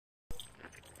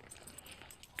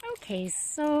Okay,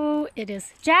 so it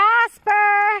is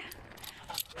Jasper.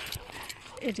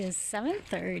 It is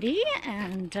 7:30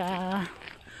 and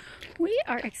we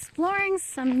are exploring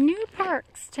some new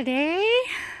parks today.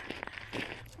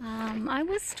 I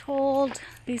was told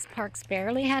these parks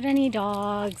barely had any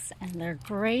dogs and they're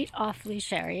great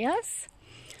off-leash areas.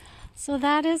 So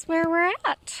that is where we're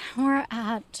at. We're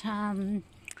at, I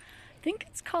think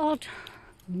it's called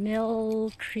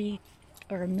Millcreek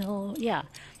or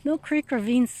Millcreek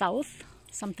Ravine South,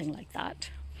 something like that.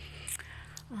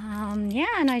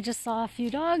 Yeah, and I just saw a few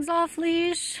dogs off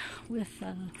leash with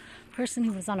a person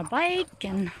who was on a bike,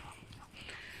 and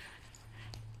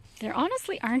there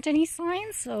honestly aren't any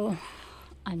signs, so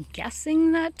I'm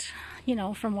guessing that, you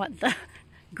know, from what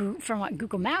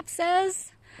Google Maps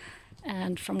says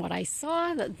and from what I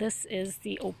saw, that this is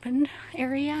the open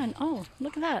area. And oh,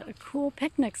 look at that, a cool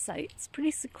picnic site. It's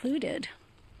pretty secluded.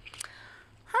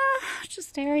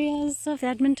 Just areas of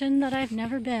Edmonton that I've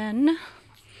never been.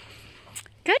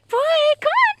 Good boy,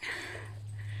 come on!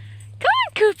 Come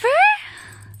on, Cooper!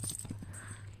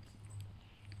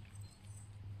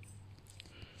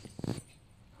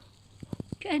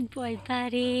 Good boy,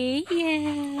 buddy,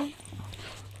 yeah.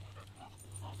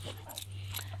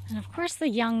 And of course the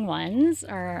young ones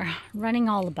are running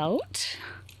all about.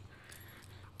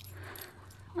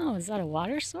 Oh, is that a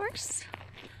water source?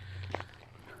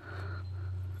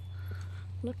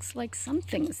 Looks like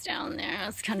something's down there.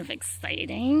 That's kind of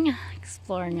exciting.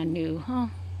 Exploring a new,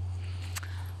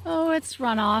 oh, it's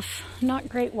runoff. Not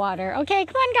great water. Okay,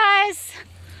 come on, guys.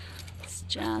 It's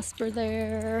Jasper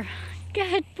there.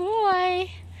 Good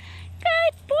boy.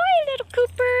 Good boy, little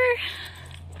Cooper.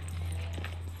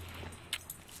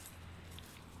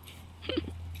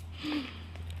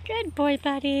 Good boy,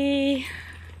 buddy.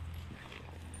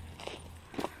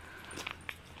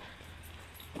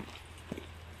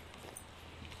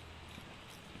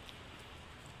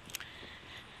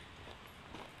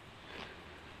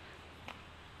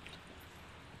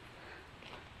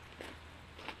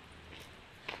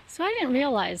 So I didn't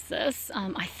realize this.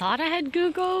 I thought I had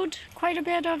Googled quite a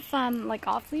bit of like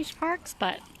off-leash parks,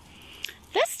 but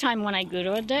this time when I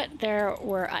Googled it, there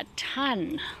were a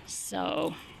ton.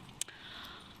 So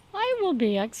I will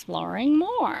be exploring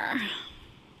more.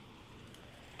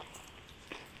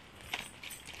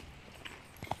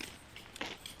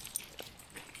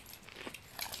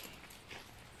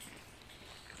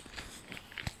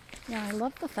 Yeah, I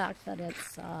love the fact that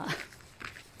it's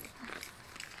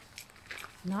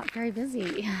not very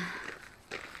busy.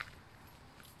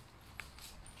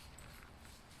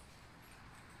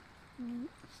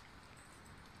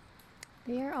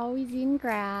 They are always eating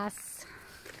grass.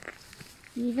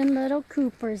 Even little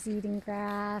Cooper's eating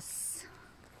grass.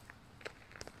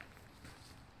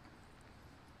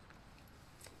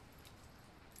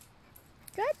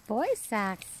 Good boy,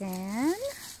 Saxon.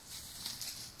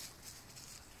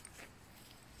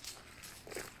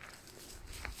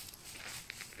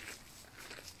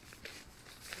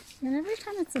 And every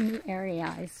time it's a new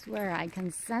area, I swear I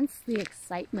can sense the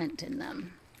excitement in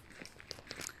them.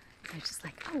 They're just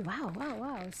like, oh wow, wow,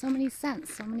 wow, so many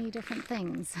scents, so many different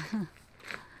things.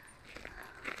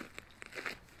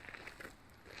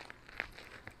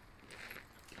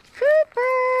 Cooper!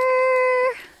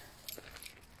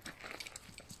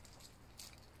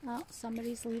 Oh,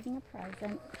 somebody's leaving a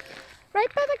present.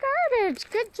 Right by the garbage.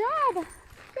 Good job.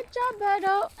 Good job,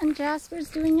 Beto. And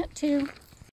Jasper's doing it too.